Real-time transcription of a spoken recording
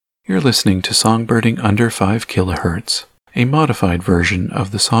You're listening to Songbirding Under 5 kHz, a modified version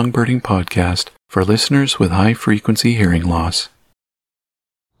of the Songbirding podcast for listeners with high-frequency hearing loss.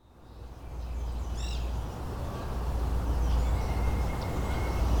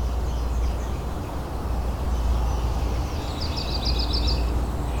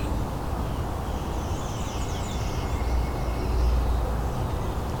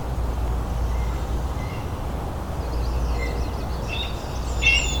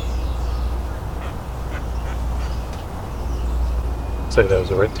 Looks like that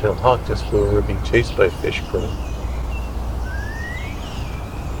was a red-tailed hawk just flew over being chased by a fish crow.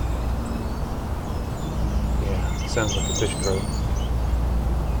 Yeah, sounds like a fish crow.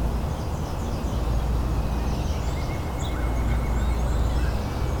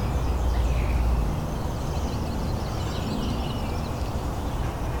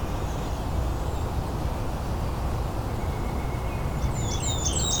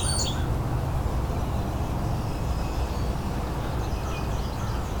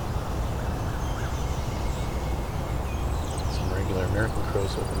 American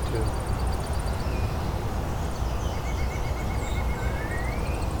crows open too.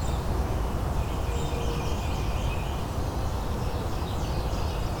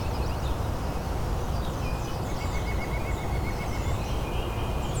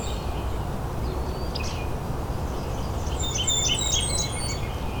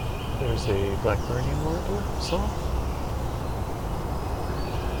 There's a blackburnian warbler song.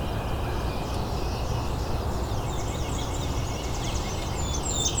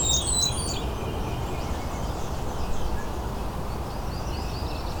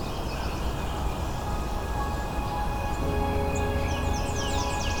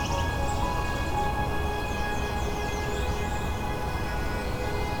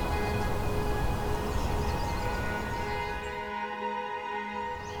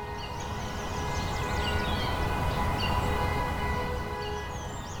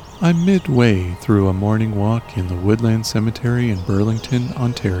 I'm midway through a morning walk in the Woodland Cemetery in Burlington,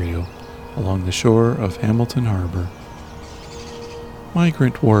 Ontario, along the shore of Hamilton Harbor.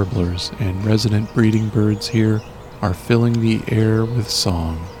 Migrant warblers and resident breeding birds here are filling the air with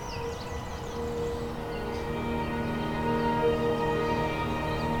song.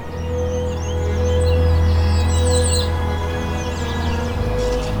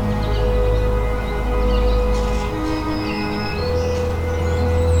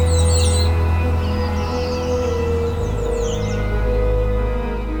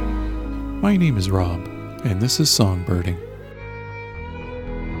 My name is Rob, and this is Songbirding.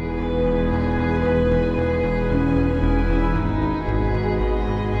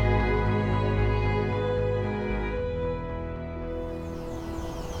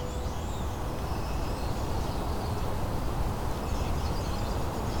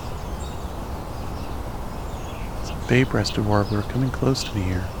 It's a bay-breasted warbler coming close to the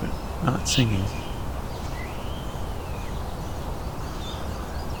ear, but not singing.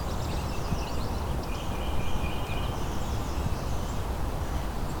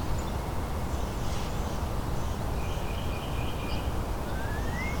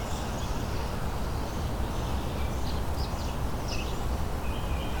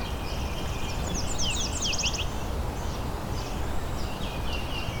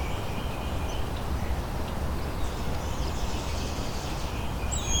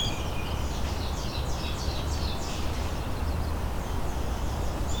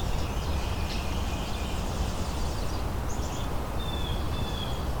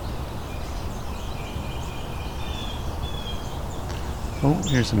 Oh,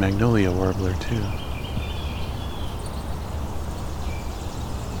 here's a magnolia warbler too.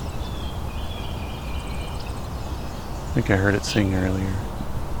 I think I heard it sing earlier.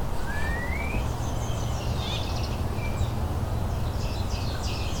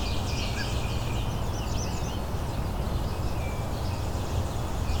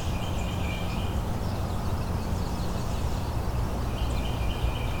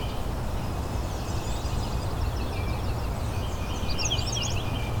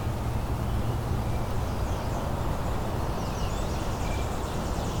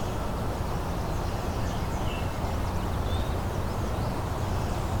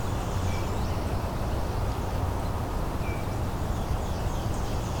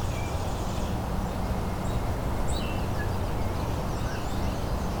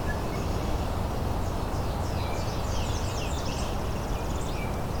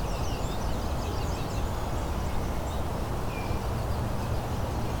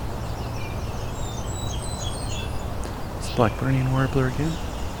 Blackburnian warbler again.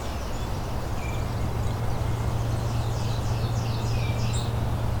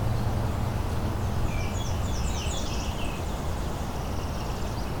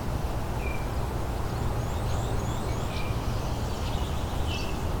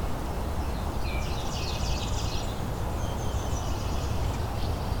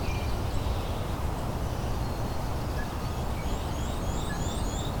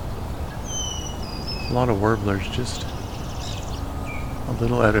 A lot of warblers just a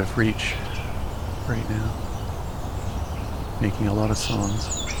little out of reach right now, making a lot of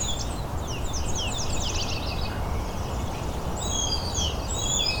songs.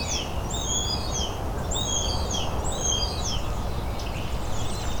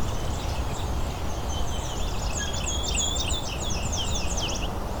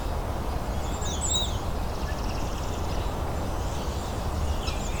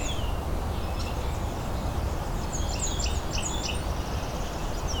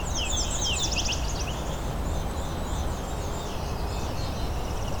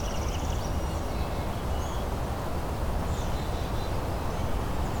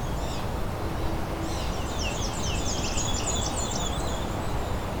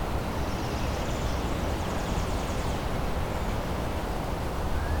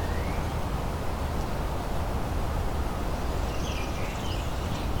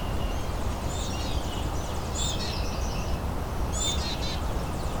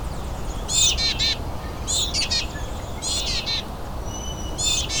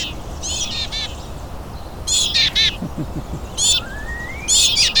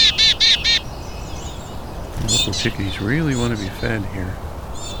 Local chickadees really want to be fed here.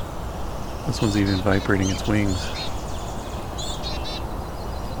 This one's even vibrating its wings.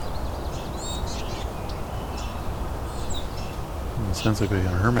 It sounds like a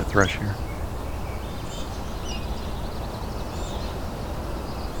hermit thrush here.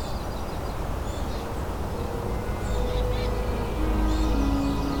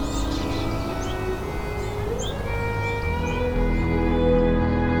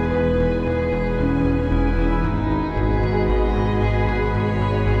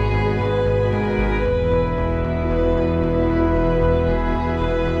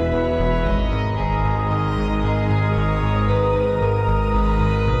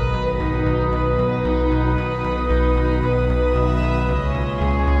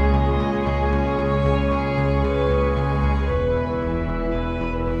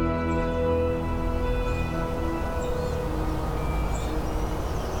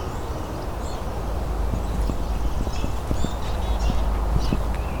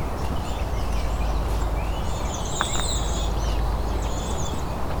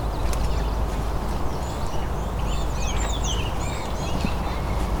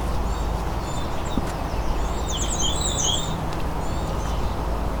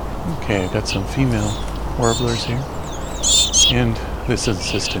 Okay, I've got some female warblers here, and this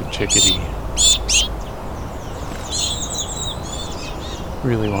insistent chickadee.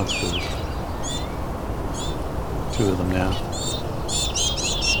 Really wants food. Two of them now.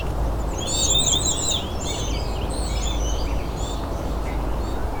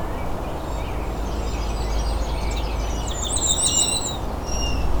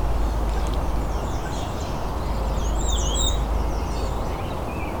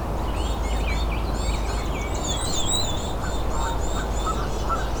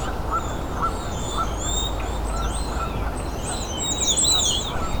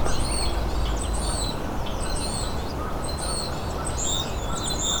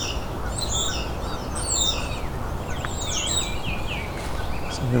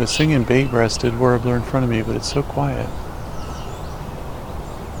 I've got a singing bay-breasted warbler in front of me, but it's so quiet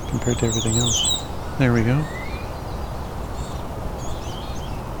compared to everything else. There we go.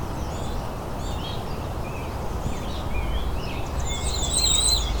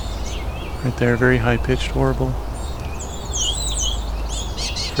 Right there, very high-pitched warble.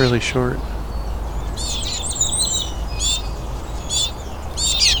 Fairly short.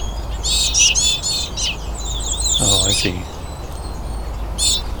 Oh, I see.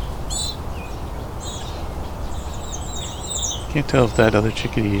 Can't tell if that other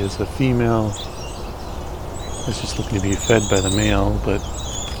chickadee is a female that's just looking to be fed by the male, but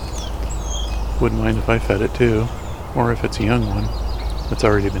wouldn't mind if I fed it too. Or if it's a young one that's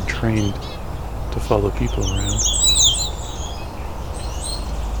already been trained to follow people around.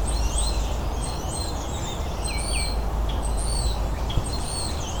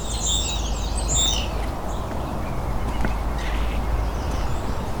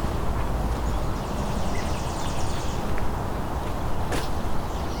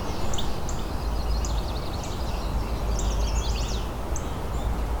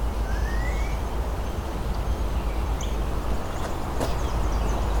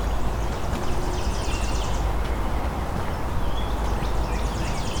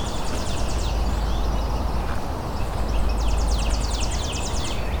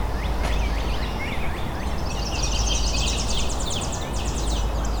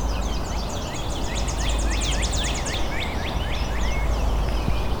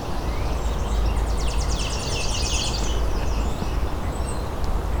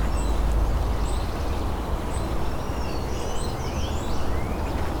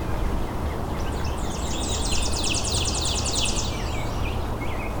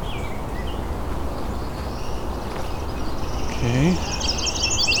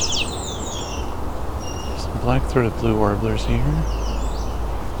 Throated blue warblers here.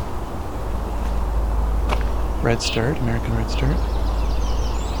 Redstart, American redstart.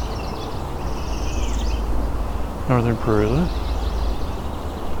 Northern parula.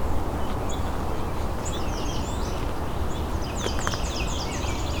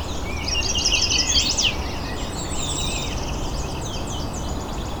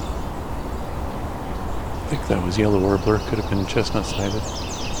 I think that was yellow warbler. Could have been chestnut-sided.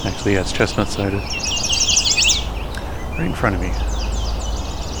 Actually, yeah, it's chestnut-sided. Right in front of me.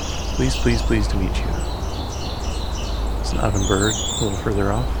 Pleased to meet you. It's an ovenbird a little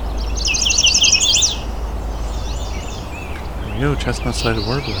further off. There we go, chestnut-sided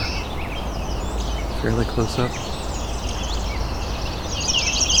warbler. Fairly close up.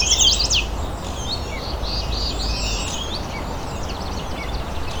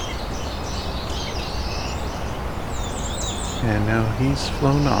 And now he's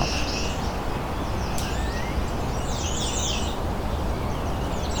flown off.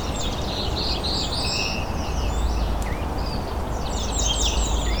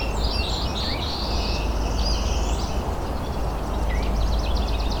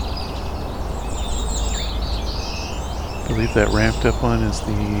 I believe that ramped up one is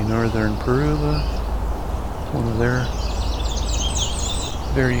the Northern parula, one of their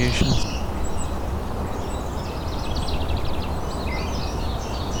variations.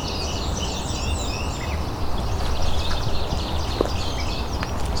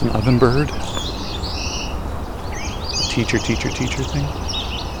 It's an ovenbird. Teacher thing.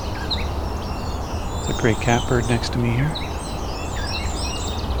 It's a gray catbird next to me here.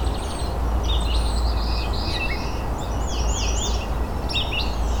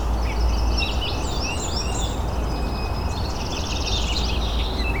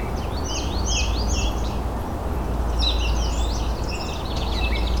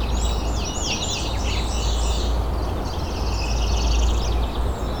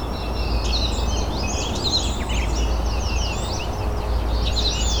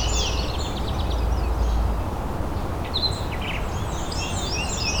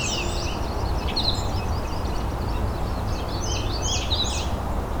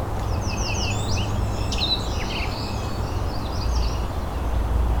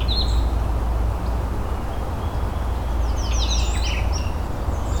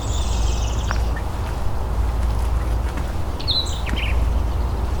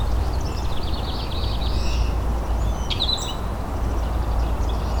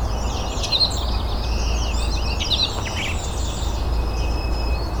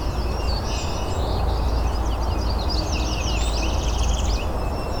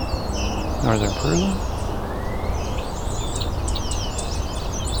 Northern parula.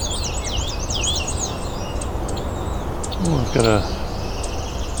 Oh, I've got a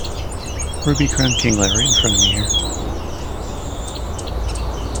ruby crowned kinglet right in front of me here.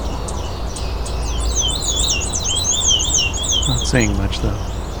 Not saying much though.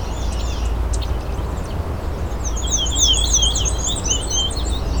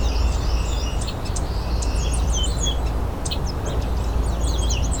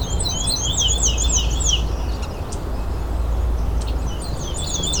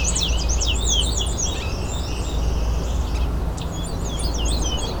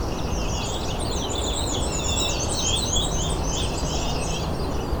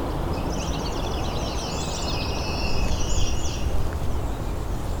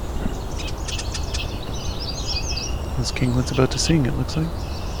 This kinglet's about to sing, it looks like.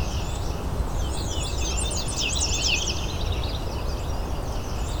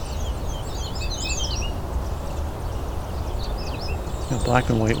 Got a black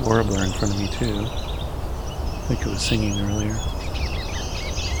and white warbler in front of me too. I think it was singing earlier.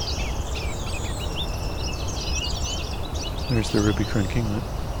 There's the ruby crowned kinglet.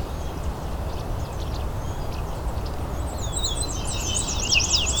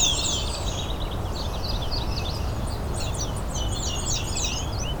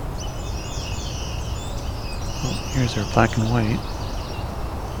 Here's our black and white.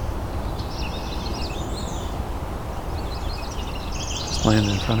 Just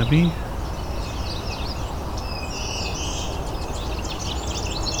landed in front of me.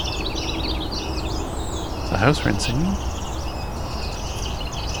 It's a house wren singing.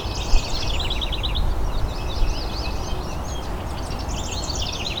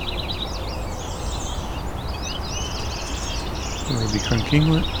 The ruby crowned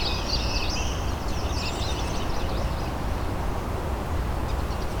kinglet.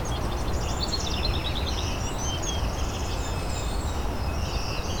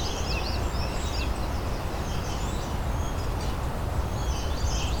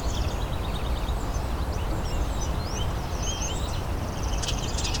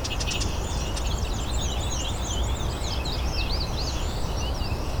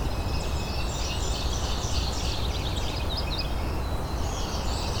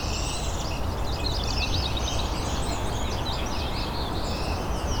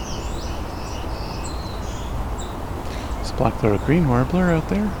 Black-throated green warbler out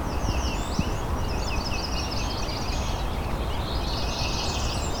there.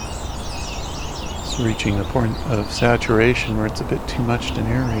 It's reaching the point of saturation where it's a bit too much to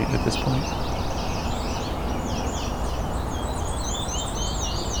narrate at this point.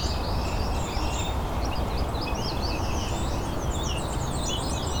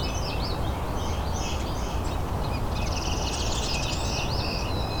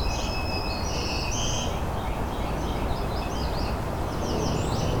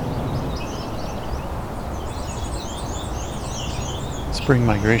 Spring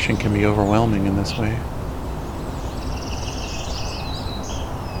migration can be overwhelming in this way.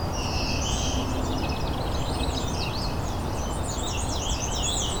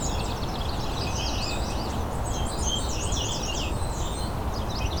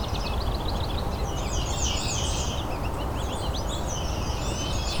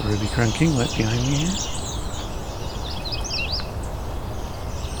 So ruby-crowned kinglet behind me here.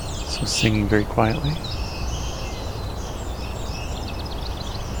 So singing very quietly.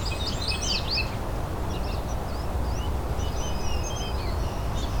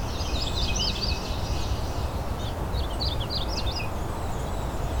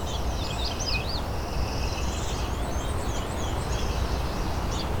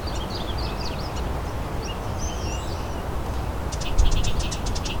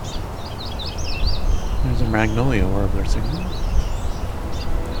 There's a magnolia warbler singing.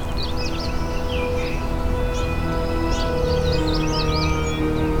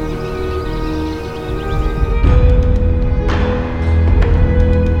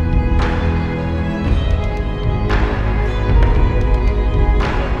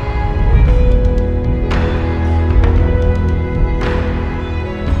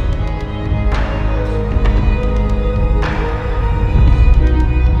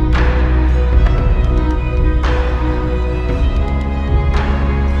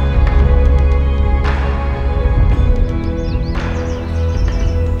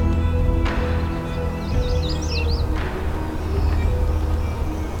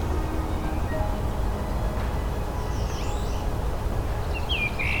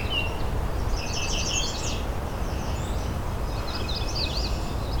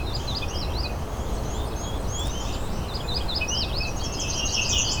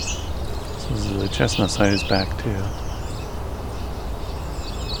 The chestnut side is back too.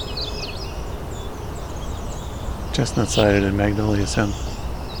 Chestnut sided and magnolia sound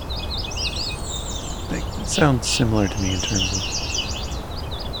similar to me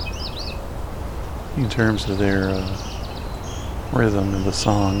in terms of their rhythm of the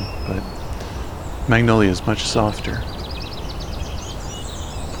song, but magnolia is much softer.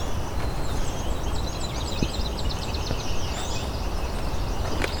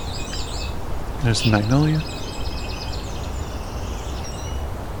 There's the magnolia.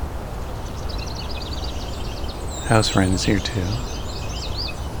 House wren is here too.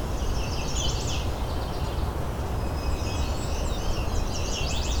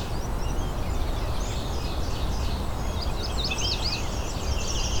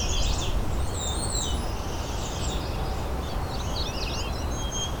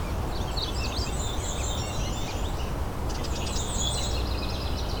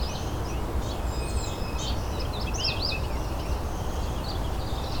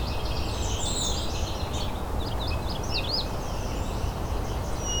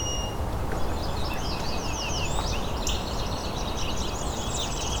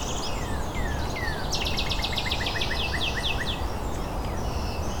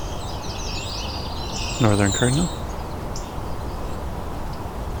 Northern cardinal.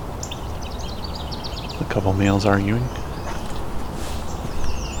 A couple males arguing.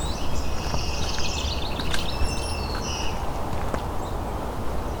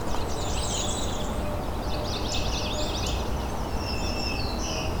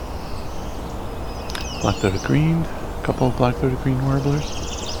 Black-throated green. A couple of black-throated green warblers.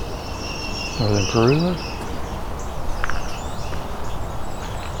 Northern parula.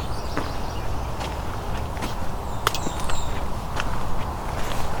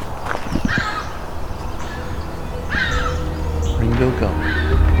 Ring-billed gull.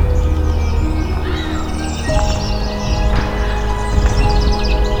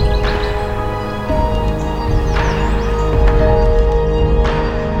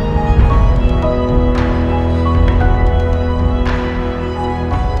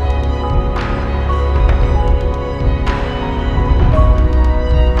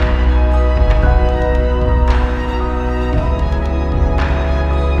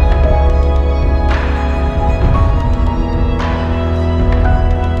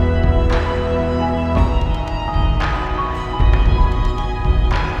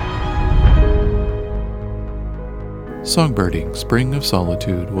 Songbirding Spring of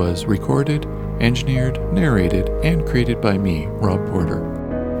Solitude was recorded, engineered, narrated, and created by me, Rob Porter,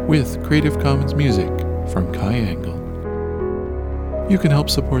 with Creative Commons music from Kai Angle. You can help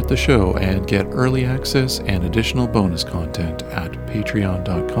support the show and get early access and additional bonus content at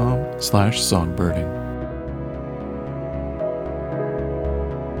patreon.com/songbirding.